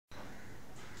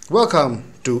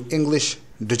Welcome to English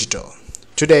Digital.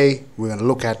 Today we're going to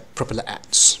look at Propeller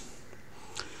ads.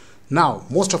 Now,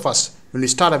 most of us, when we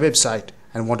start a website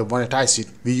and want to monetize it,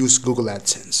 we use Google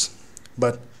AdSense.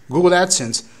 But Google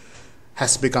AdSense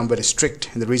has become very strict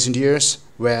in the recent years,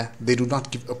 where they do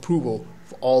not give approval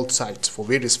for all sites for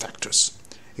various factors.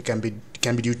 It can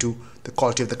be due to the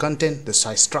quality of the content, the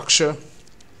site structure,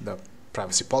 the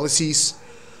privacy policies,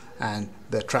 and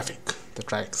the traffic. The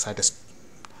site has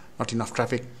not enough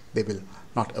traffic, they will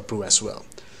not approve as well.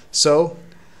 So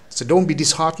don't be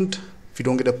disheartened if you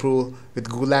don't get approval with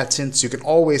Google AdSense. You can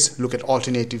always look at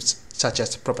alternatives such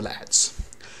as Propeller ads.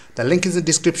 The link is in the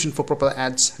description for Propeller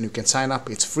ads, and you can sign up.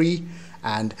 It's free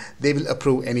and they will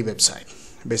approve any website.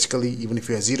 Basically, even if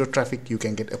you have zero traffic, you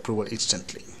can get approval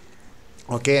instantly.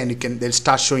 Okay, and they'll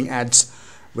start showing ads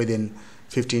within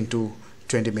 15 to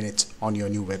 20 minutes on your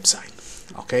new website.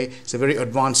 Okay, it's a very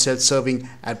advanced self-serving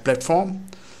ad platform,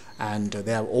 and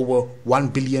they have over 1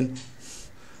 billion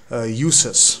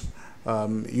users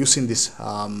using this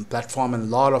platform,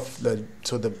 and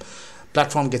the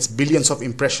platform gets billions of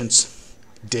impressions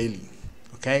daily.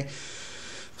 Okay,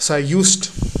 so I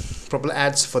used Propeller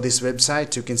ads for this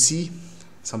website. You can see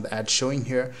some of the ads showing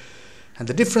here, and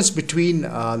the difference between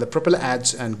the Propeller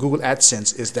ads and Google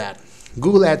AdSense is that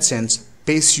Google AdSense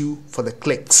pays you for the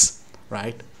clicks,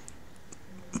 right?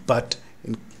 But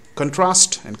in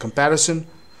contrast and comparison,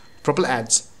 Propeller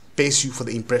ads pays you for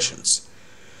the impressions.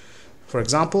 For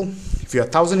example, if you have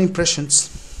 1,000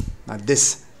 impressions,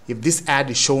 if this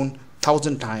ad is shown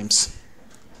 1,000 times,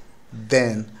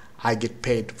 then I get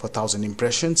paid for 1,000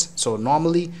 impressions. So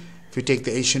normally, if you take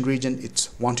the Asian region, it's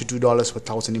 $1 to $2 for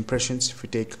 1,000 impressions. If you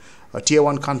take tier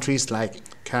 1 countries like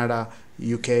Canada,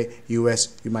 UK,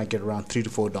 US, you might get around $3 to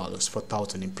 $4 for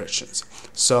 1,000 impressions.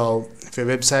 So if your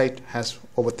website has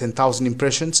over 10,000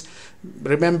 impressions,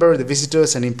 remember the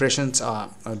visitors and impressions are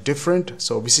different.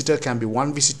 So visitor can be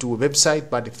one visit to a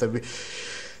website, but if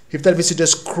that visitor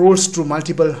scrolls through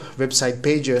multiple website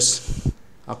pages,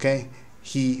 okay,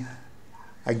 he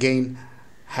again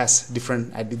has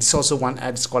different ad. This is also one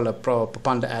ad. It's called a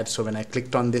Propeller ad. So when I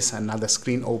clicked on this, another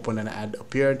screen opened and an ad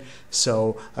appeared.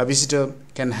 So a visitor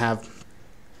can have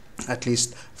at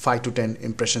least 5 to 10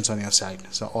 impressions on your site.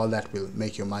 So all that will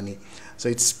make you money. So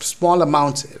it's small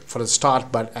amounts for the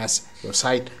start, but as your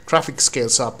site traffic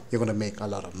scales up, you're going to make a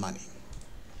lot of money.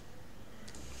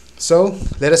 So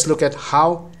let us look at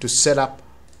how to set up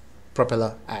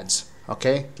Propeller ads.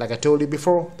 Okay, like I told you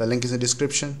before, the link is in the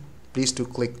description. Please do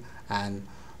click and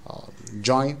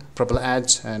join Propeller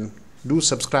ads, and do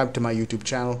subscribe to my YouTube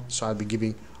channel, so I'll be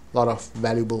giving a lot of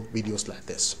valuable videos like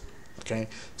this. Okay,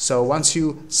 so once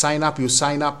you sign up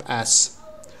as,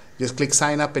 just click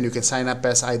sign up, and you can sign up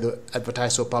as either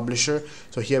advertiser or publisher.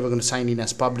 So here we're going to sign in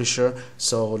as publisher,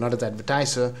 so not as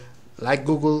advertiser. Like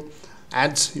Google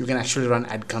ads, you can actually run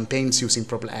ad campaigns using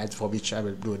Propeller ads, for which I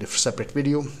will do a separate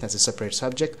video. That's a separate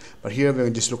subject, but here we're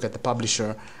going to just look at the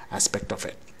publisher aspect of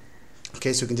it.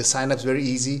 Okay, so you can just sign up. It's very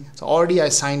easy. So already I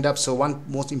signed up. So one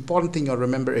most important thing you'll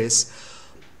remember is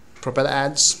Propeller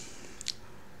ads,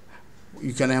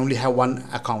 you can only have one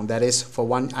account, that is for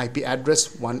one IP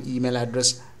address, one email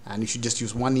address, and you should just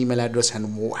use one email address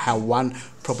and have one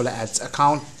Propeller ads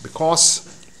account, because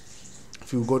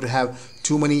if you go to have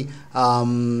too many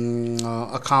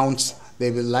accounts, they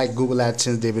will, like Google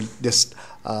AdSense, they will just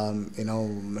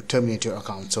terminate your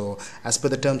account. So as per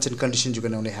the terms and conditions, you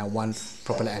can only have one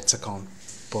Propeller ads account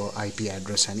per IP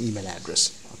address and email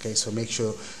address. Okay, so make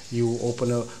sure you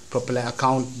open a Propeller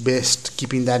account based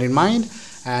keeping that in mind.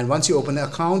 And once you open the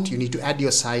account, you need to add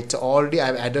your site. So already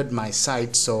I've added my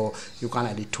site, so you can't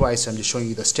add it twice. I'm just showing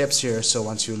you the steps here. So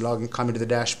once you log in, come into the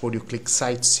dashboard, you click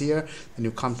sites here, and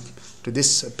you come to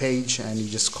this page, and you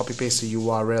just copy paste the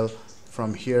URL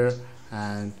from here,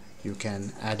 and you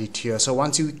can add it here. So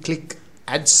once you click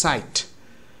add site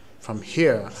from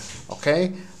here,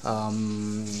 okay,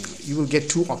 you will get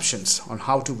two options on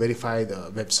how to verify the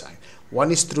website.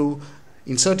 One is through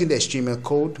inserting the HTML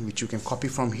code, which you can copy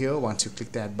from here. Once you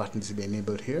click that button, this will be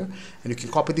enabled here, and you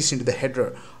can copy this into the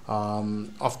header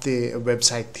of the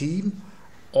website theme,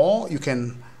 or you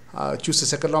can choose the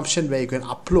second option, where you can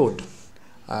upload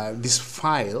this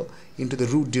file into the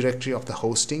root directory of the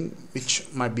hosting, which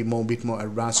might be a bit more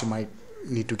advanced. You might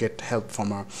need to get help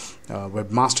from a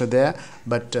webmaster there,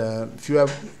 but if you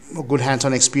have a good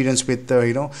hands-on experience with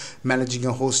managing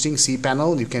your hosting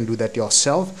cPanel, you can do that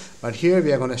yourself. But here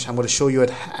I'm going to show you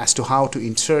as to how to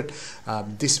insert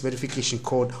this verification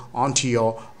code onto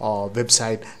your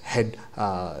website head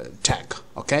tag.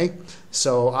 Okay,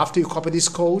 so after you copy this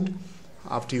code,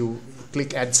 after you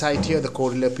click add site here, the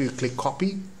code will appear. You click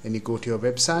copy, and you go to your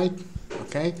website.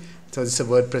 Okay, So this is a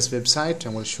WordPress website.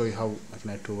 I'm going to show you how I can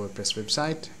add to a WordPress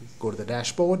website. Go to the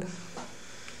dashboard.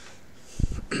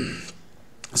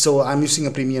 So I'm using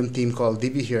a premium theme called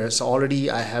Divi here. So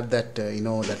already I have that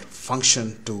that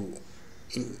function to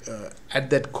add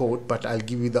that code, but I'll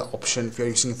give you the option. If you're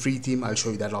using a free theme, I'll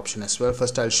show you that option as well.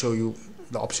 First I'll show you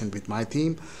the option with my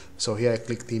theme. So here I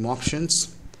click theme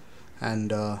options,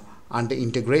 and under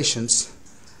integrations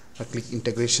I click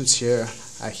integrations here.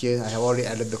 Here I have already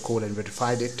added the code and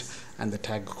verified it, and the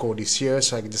tag code is here,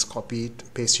 so I can just copy it,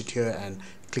 paste it here, and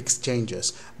click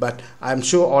changes. But I'm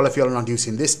sure all of you are not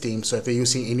using this theme, so if you're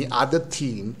using any other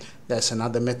theme, that's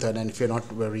another method. And if you're not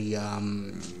very a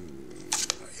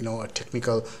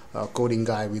technical coding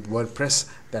guy with WordPress,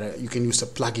 that you can use a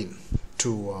plugin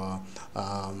to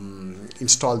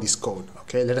install this code.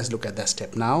 Okay, let us look at that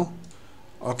step now.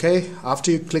 Okay,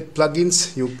 after you click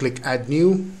plugins, you click add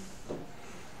new.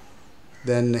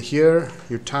 Then here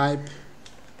you type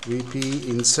VP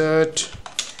insert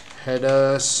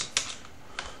headers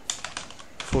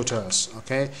footers.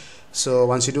 Okay, so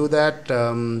once you do that,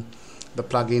 the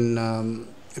plugin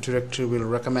directory will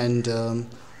recommend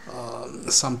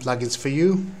some plugins for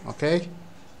you. Okay,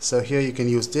 so here you can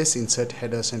use this insert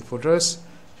headers and footers.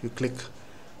 You click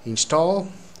install.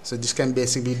 So this can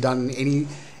basically be done in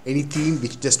any theme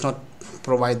which does not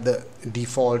provide the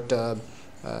default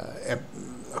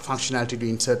functionality to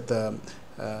insert the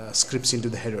scripts into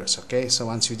the headers. Okay, so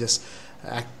once you just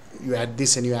you add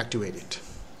this and you activate it.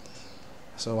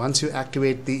 So once you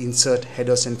activate the insert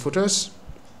headers and footers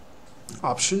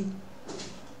option,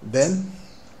 then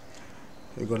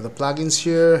you go to the plugins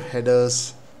here,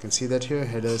 headers, you can see that here,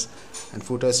 headers and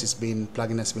footers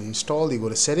plugin has been installed. You go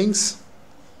to settings.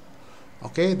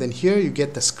 Okay, then here you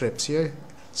get the scripts here,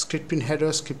 script in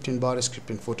header, script in body, script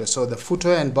in footer. So the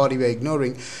footer and body we are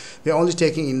ignoring. We are only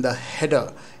taking in the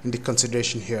header into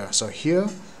consideration here. So here,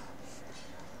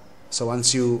 so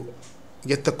once you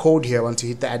get the code here, once you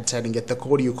hit the add side and get the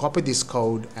code, you copy this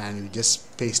code and you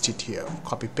just paste it here,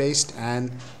 copy paste,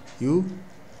 and you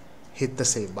hit the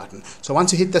save button. So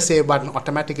once you hit the save button,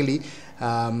 automatically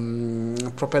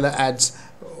PropellerAds,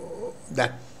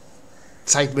 that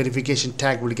site verification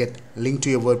tag will get linked to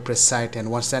your WordPress site,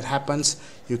 and once that happens,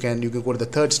 you can go to the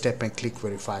third step and click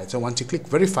verify. So once you click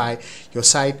verify, your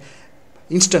site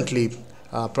instantly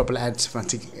PropellerAds,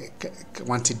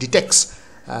 once it detects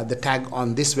the tag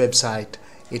on this website,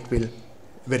 it will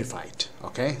verify it.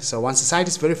 Okay, so once the site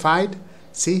is verified,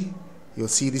 see, you'll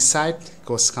see this site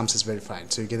comes as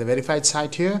verified. So you get the verified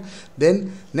site here.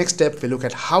 Then next step, we look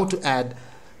at how to add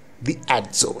the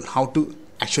ad zone, how to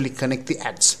actually connect the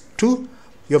ads to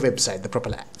your website, the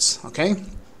PropellerAds. Okay,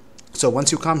 so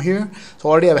once you come here, so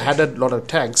already I've added a lot of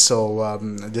tags, so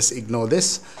just ignore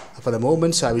this for the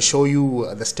moment. So I will show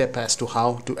you the step as to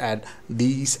how to add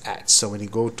these ads. So when you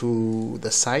go to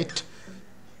the site,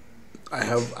 I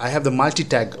have the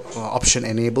multi-tag option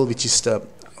enabled, which is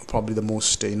probably the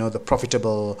most the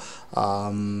profitable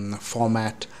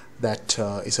format that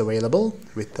is available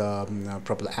with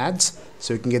PropellerAds.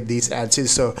 So you can get these ads.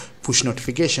 It's push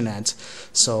notification ads.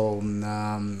 So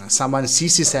someone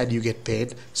sees this ad, you get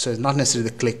paid. So it's not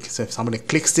necessarily the click. So if somebody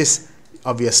clicks this,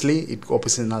 obviously it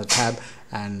opens in another tab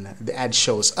and the ad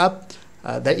shows up.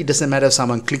 That it doesn't matter if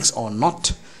someone clicks or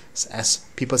not, as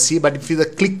people see. But if you the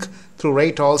click through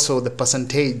rate, also the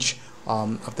percentage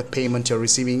of the payment you're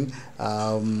receiving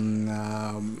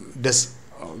does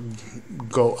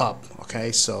go up.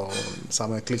 Okay, so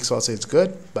someone clicks also, it's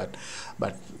good, but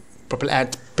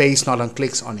PropellerAds pays not on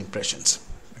clicks, on impressions.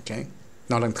 Okay,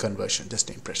 not on conversion, just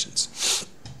impressions.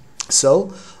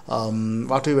 So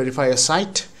how to verify your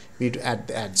site? We need to add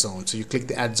the ad zone. So you click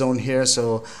the ad zone here.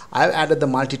 So I've added the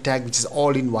multi-tag, which is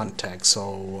all in one tag.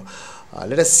 So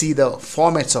let us see the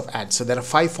formats of ads. So there are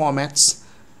 5 formats.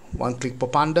 One click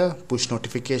pop under, push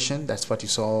notification, that's what you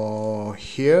saw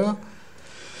here.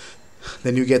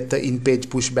 Then you get the in-page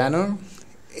push banner,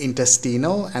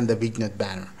 intestinal, and the vignette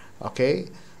banner. Okay,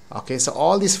 so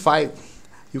all these 5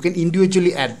 you can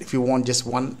individually add if you want just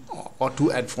 1 or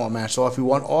 2 ad formats, or if you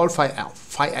want all 5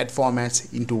 ad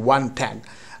formats into one tag.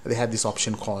 They have this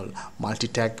option called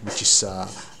multi-tag, which is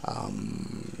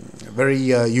very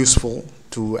useful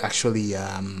to actually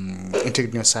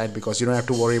integrate your site, because you don't have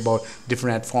to worry about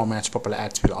different ad formats.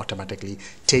 PropellerAds will automatically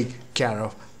take care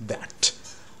of that.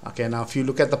 Okay, now if you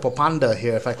look at the pop under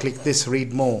here, if I click this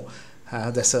read more,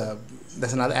 there's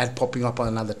another ad popping up on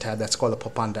another tab that's called a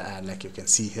pop under ad, like you can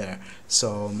see here.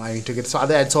 So my integrate, so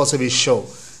other ads also will show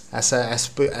as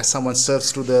someone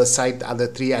surfs to the site. The other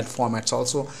 3 ad formats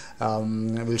also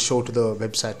will show to the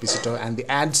website visitor, and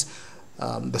the ads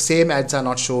the same ads are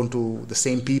not shown to the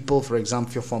same people. For example,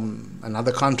 if you're from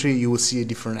another country, you will see a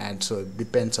different ad. So it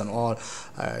depends on all,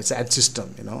 it's an ad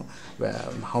system, you know, where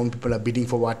how many people are bidding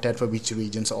for what ad for which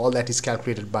region. So all that is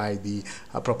calculated by the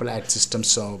Propeller ad system.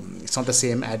 So it's not the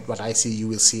same ad what I see you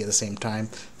will see at the same time.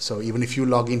 So even if you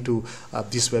log into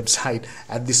this website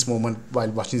at this moment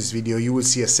while watching this video, you will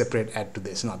see a separate ad to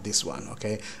this, not this one.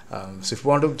 Okay, so if you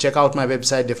want to check out my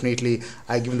website, definitely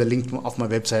I give the link of my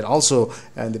website also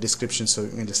in the description, so you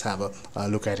can just have a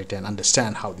look at it and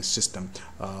understand how this system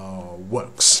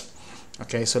works.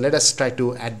 Okay, so let us try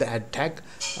to add the ad tag,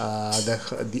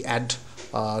 the ad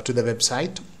to the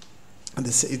website. And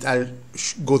I'll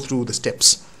go through the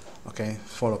steps. Okay,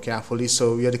 follow carefully.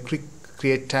 So you have to click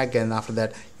create tag, and after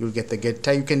that you'll get the get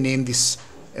tag. You can name this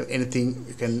anything.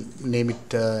 You can name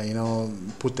it, you know,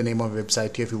 put the name of the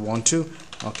website here if you want to.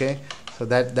 Okay, so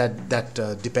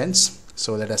that depends.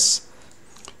 So let us.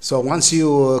 So once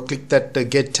you click that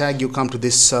get tag, you come to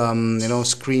this you know,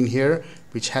 screen here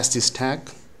which has this tag.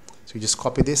 So you just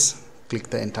copy this, click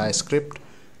the entire script,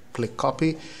 click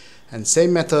copy, and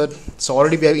same method. So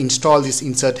already we have installed this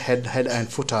insert head and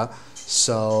footer.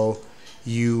 So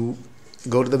you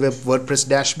go to the WordPress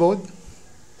dashboard,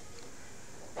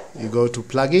 you go to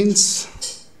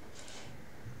plugins,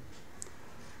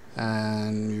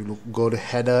 and you go to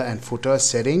header and footer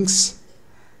settings,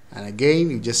 and again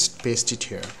you just paste it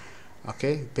here.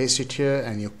 Okay, paste it here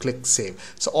and you click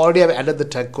save. So already I've added the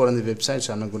tag code on the website,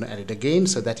 so I'm not going to add it again.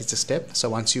 So that is the step. So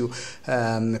once you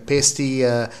paste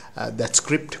the that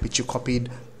script which you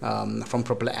copied from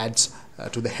PropellerAds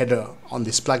to the header on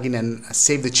this plugin and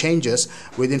save the changes,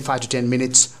 within 5 to 10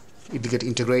 minutes it will get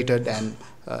integrated, and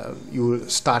you will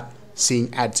start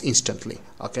seeing ads instantly.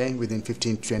 Okay, within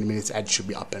 15 to 20 minutes ads should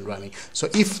be up and running. So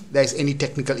if there is any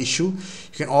technical issue,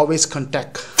 you can always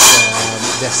contact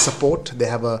their support. They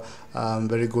have a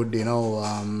very good, you know,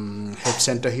 help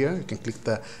center here. You can click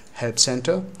the help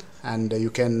center, and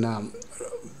you can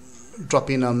drop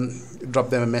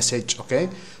them a message. Okay,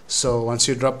 so once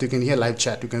you drop, you can hear live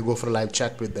chat. You can go for a live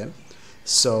chat with them.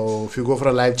 So if you go for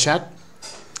a live chat,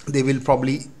 they will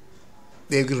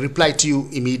reply to you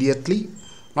immediately.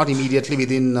 Not immediately,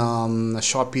 within a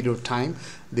short period of time.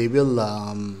 They will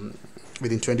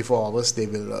within 24 hours they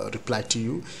will reply to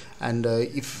you, and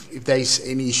if there is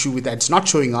any issue with ads not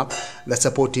showing up, the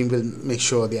support team will make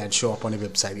sure the ads show up on your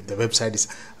website if the website is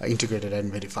integrated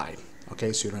and verified.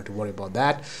 Okay, so you don't have to worry about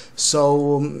that.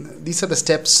 So these are the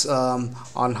steps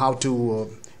on how to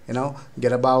you know,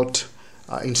 get about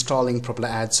installing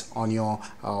PropellerAds on your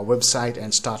website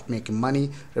and start making money.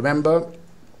 Remember,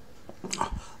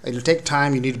 it will take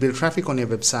time. You need to build traffic on your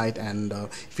website, and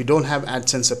if you don't have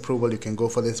AdSense approval, you can go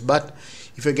for this. But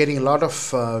if you're getting a lot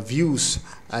of views,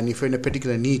 and if you're in a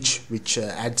particular niche which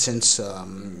AdSense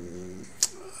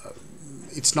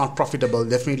it's not profitable,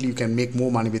 definitely you can make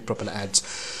more money with PropellerAds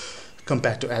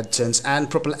compared to AdSense. And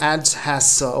PropellerAds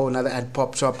has oh, another ad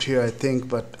popped up here, I think,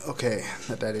 but okay,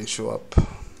 that ad didn't show up.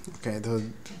 Okay,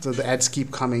 so the ads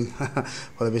keep coming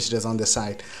for the visitors on the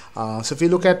site. So if you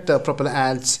look at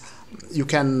PropellerAds, you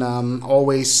can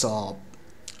always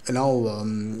you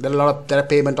know, there are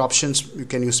payment options. You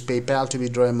can use PayPal to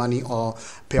withdraw your money, or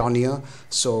Payoneer.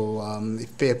 So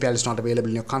if PayPal is not available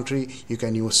in your country, you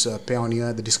can use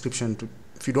Payoneer. The description to,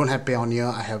 if you don't have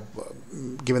Payoneer, I have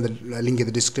given the link in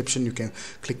the description. You can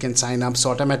click and sign up. So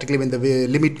automatically when the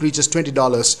limit reaches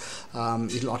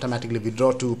 $20, it will automatically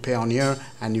withdraw to Payoneer,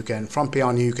 and you can, from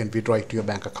Payoneer, you can withdraw it to your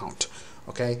bank account.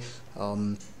 Okay,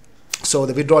 so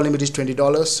the withdrawal limit is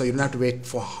 $20, so you don't have to wait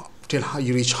for till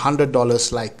you reach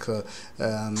 $100 like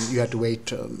you have to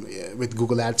wait with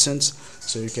Google AdSense.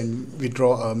 So you can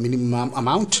withdraw a minimum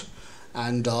amount,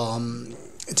 and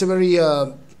it's a very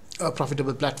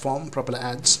profitable platform,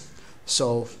 PropellerAds.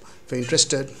 So if you're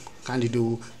interested, kindly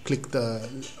do click the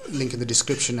link in the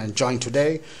description and join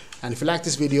today. And if you like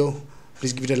this video,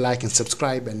 please give it a like and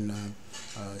subscribe, and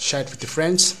share it with your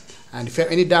friends. And if you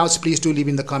have any doubts, please do leave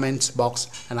in the comments box,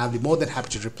 and I'll be more than happy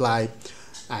to reply.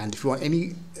 And if you want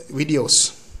any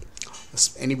videos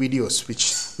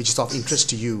which is of interest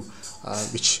to you,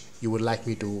 which you would like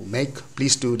me to make,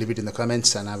 please do leave it in the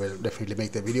comments, and I will definitely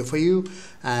make the video for you.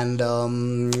 And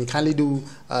kindly do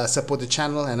support the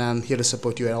channel, and I'm here to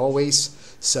support you as always.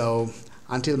 So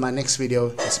until my next video,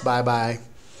 it's bye bye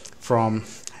from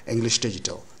English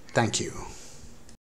Digital. Thank you.